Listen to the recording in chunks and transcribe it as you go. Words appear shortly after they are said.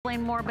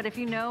explain more, but if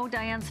you know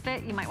Diane's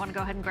fit, you might want to go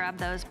ahead and grab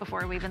those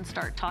before we even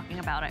start talking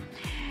about it.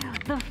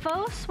 The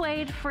Faux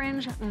Suede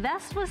Fringe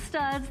vest with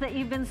studs that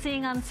you've been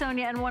seeing on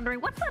Sonia and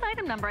wondering, what's that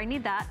item number? I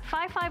need that.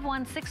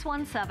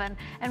 551617,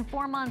 and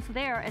 4 months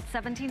there at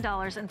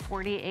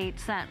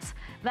 $17.48.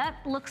 That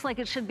looks like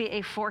it should be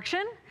a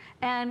fortune.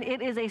 And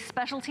it is a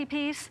specialty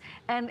piece.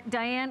 And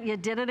Diane, you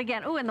did it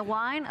again. Oh, and the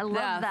wine, I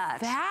love that.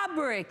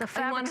 Fabric. The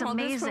fabric's amazing. Hold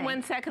this for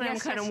 1 second. I'm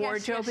kind of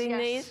wardrobing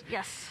these.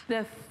 Yes.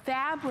 The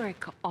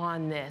fabric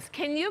on this.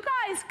 Can you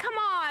guys, come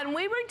on.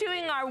 We were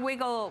doing our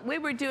wiggle. We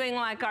were doing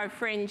like our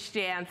fringe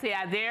dance.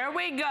 Yeah, there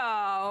we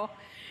go.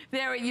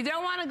 There, you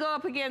don't want to go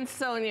up against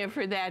Sonia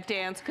for that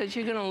dance because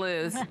you're going to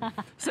lose.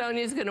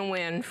 Sonia's going to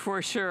win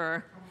for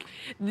sure.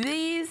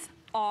 These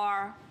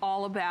are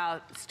all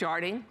about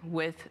starting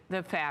with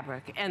the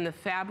fabric, and the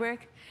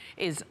fabric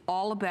is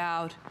all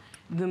about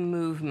the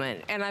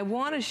movement. And I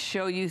want to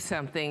show you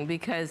something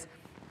because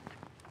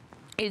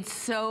it's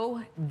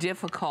so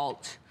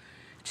difficult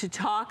to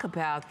talk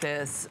about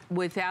this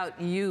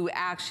without you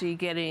actually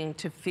getting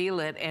to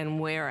feel it and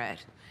wear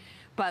it.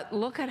 But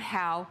look at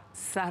how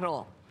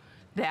subtle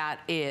that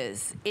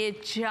is.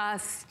 It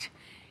just,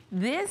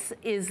 this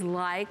is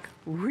like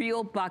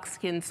real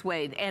buckskin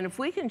suede. And if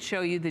we can show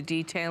you the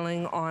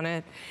detailing on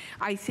it,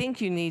 I think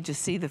you need to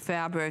see the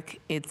fabric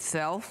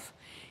itself.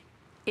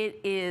 It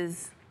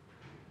is,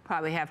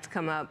 probably have to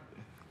come up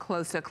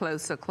closer,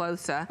 closer,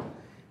 closer.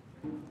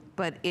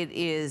 But it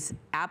is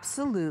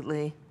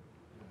absolutely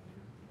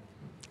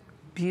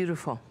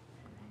beautiful.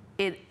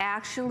 It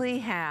actually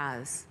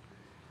has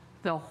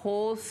the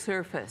whole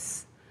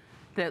surface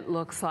that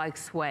looks like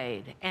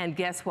suede. And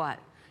guess what?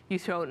 You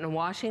throw it in a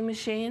washing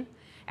machine,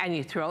 and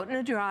you throw it in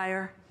a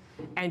dryer,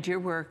 and your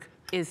work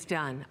is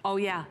done. Oh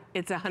yeah,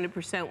 it's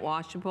 100%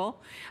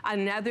 washable.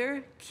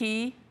 Another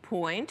key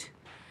point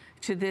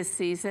to this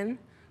season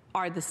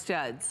are the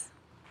studs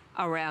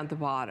around the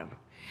bottom.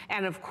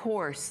 And of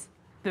course,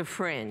 the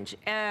fringe.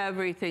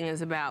 Everything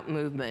is about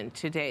movement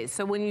today.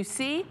 So when you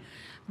see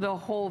the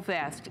whole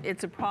vest,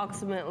 it's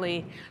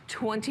approximately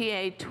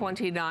 28,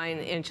 29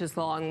 inches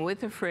long with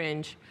the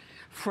fringe.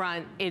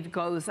 Front, it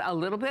goes a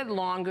little bit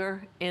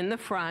longer in the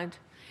front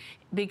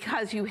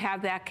because you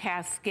have that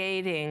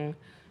cascading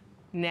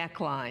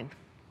neckline.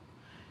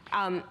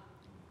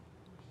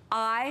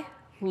 I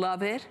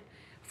love it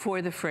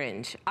for the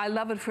fringe. I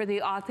love it for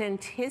the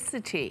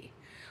authenticity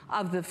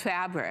of the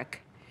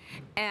fabric.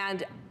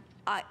 And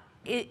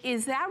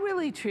is that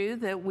really true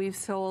that we've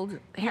sold?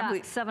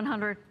 Yeah,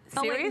 700.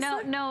 Seriously? Oh,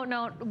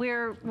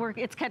 wait, no.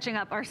 It's catching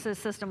up our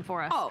system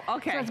for us. Oh,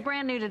 okay. So it's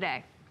brand new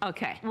today.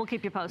 Okay. We'll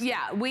keep you posted.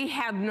 Yeah, we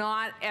have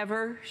not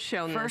ever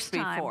shown this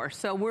before.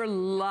 So we're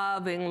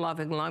loving,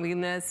 loving, loving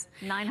this.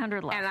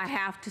 900 left. And I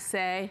have to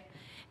say,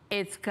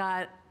 it's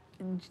got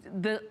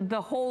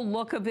the whole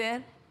look of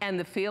it and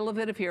the feel of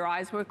it. If your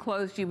eyes were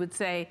closed, you would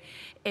say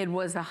it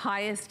was the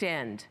highest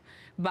end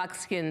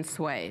buckskin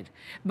suede.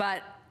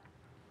 But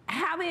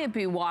having it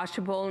be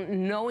washable,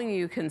 knowing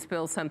you can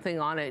spill something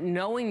on it,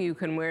 knowing you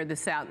can wear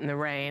this out in the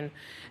rain,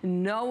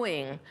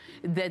 knowing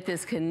that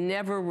this can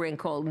never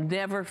wrinkle,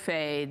 never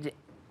fade,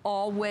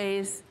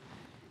 always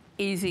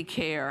easy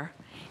care,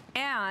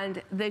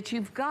 and that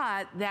you've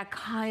got that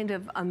kind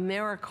of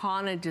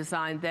Americana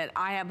design that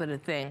I happen to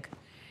think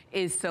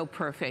is so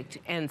perfect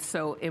and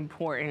so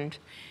important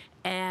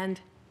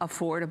and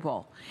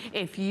affordable.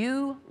 If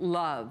you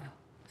love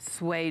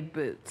suede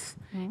boots,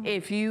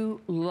 if you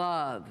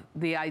love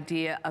the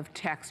idea of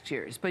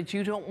textures, but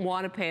you don't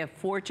want to pay a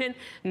fortune,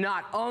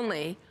 not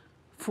only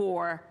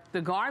for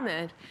the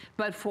garment,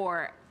 but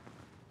for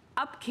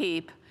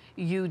upkeep,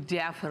 you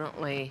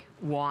definitely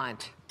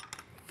want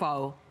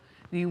faux.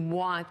 You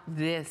want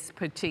this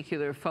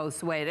particular faux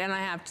suede. And I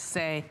have to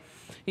say,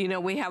 you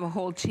know, we have a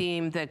whole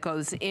team that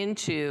goes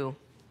into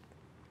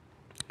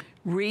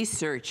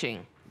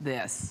researching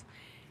this.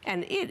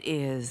 And it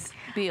is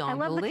beyond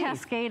belief. I love the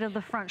cascade of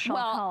the front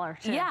shawl collar,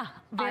 too. Yeah.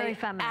 Very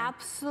feminine. I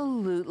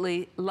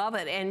absolutely love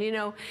it. And, you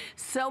know,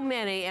 so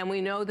many, and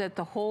we know that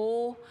the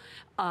whole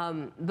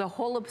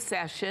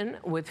obsession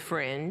with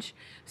fringe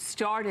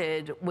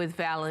started with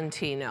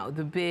Valentino,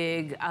 the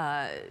big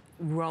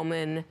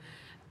Roman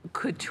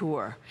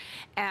couture,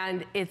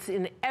 and it's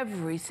in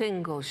every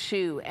single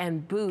shoe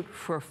and boot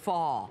for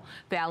fall.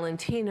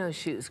 Valentino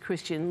shoes,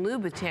 Christian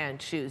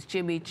Louboutin shoes,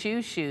 Jimmy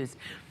Choo shoes.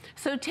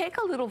 So take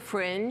a little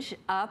fringe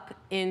up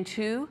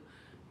into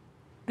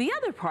the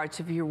other parts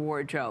of your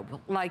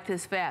wardrobe, like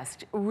this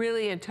vest.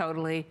 Really and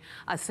totally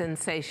a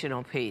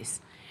sensational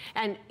piece.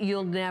 And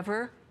you'll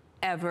never,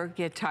 ever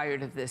get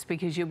tired of this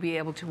because you'll be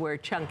able to wear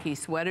chunky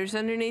sweaters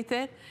underneath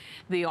it.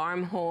 The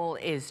armhole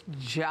is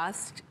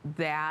just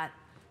that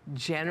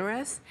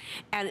generous.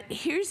 And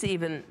here's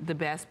even the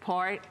best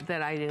part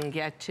that I didn't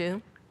get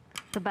to.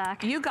 The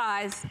back. You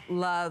guys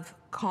love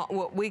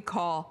what we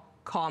call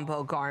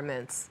combo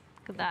garments.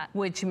 Look at that.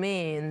 Which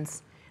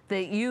means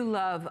that you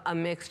love a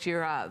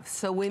mixture of.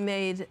 So we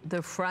made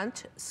the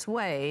front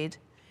suede,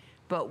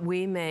 but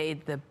we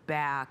made the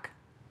back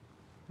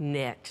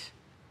knit.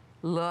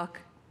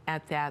 Look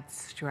at that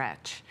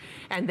stretch.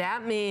 And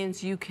that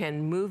means you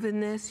can move in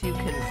this, you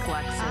can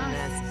flex in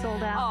this.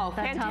 Sold out. Oh,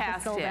 that fantastic. Top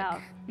is sold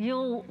out.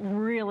 You'll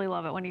really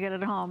love it when you get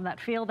it home. That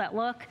feel, that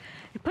look.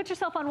 You put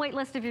yourself on wait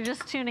list if you're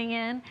just tuning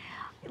in.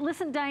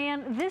 Listen,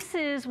 Diane, this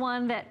is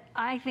one that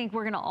I think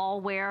we're gonna all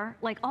wear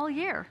like all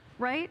year,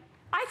 right?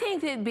 I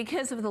think that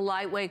because of the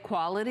lightweight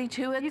quality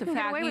to it, the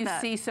fact you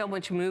see so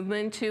much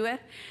movement to it,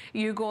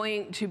 you're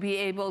going to be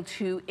able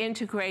to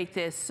integrate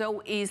this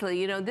so easily.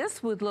 You know,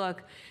 this would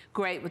look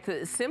great with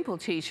a simple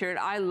t-shirt.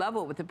 I love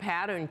it with a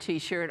patterned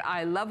t-shirt.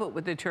 I love it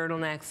with a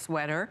turtleneck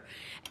sweater.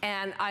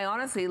 And I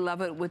honestly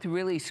love it with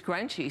really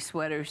scrunchy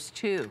sweaters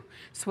too.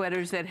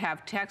 Sweaters that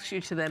have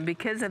texture to them.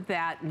 Because of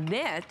that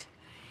knit,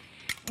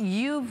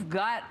 you've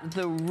got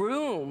the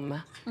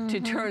room to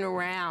turn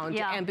around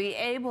and be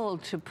able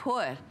to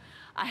put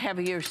a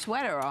heavier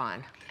sweater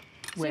on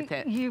with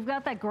it. You've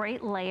got that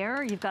great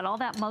layer. You've got all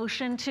that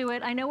motion to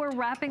it. I know we're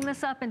wrapping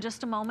this up in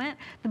just a moment.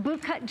 The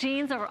bootcut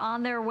jeans are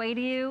on their way to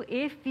you.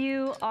 If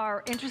you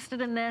are interested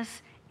in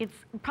this, it's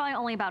probably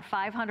only about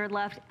 500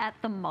 left at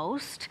the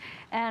most.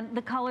 And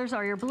the colors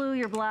are your blue,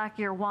 your black,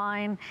 your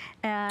wine.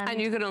 And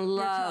you're gonna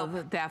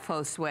love that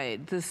faux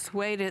suede. The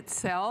suede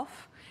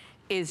itself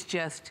is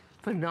just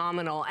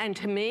phenomenal. And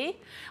to me,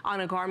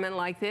 on a garment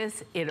like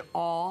this, it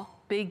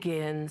all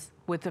begins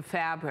with the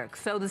fabric.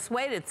 So the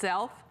suede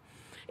itself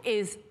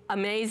is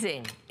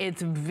amazing.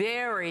 It's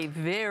very,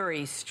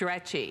 very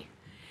stretchy,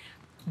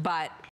 but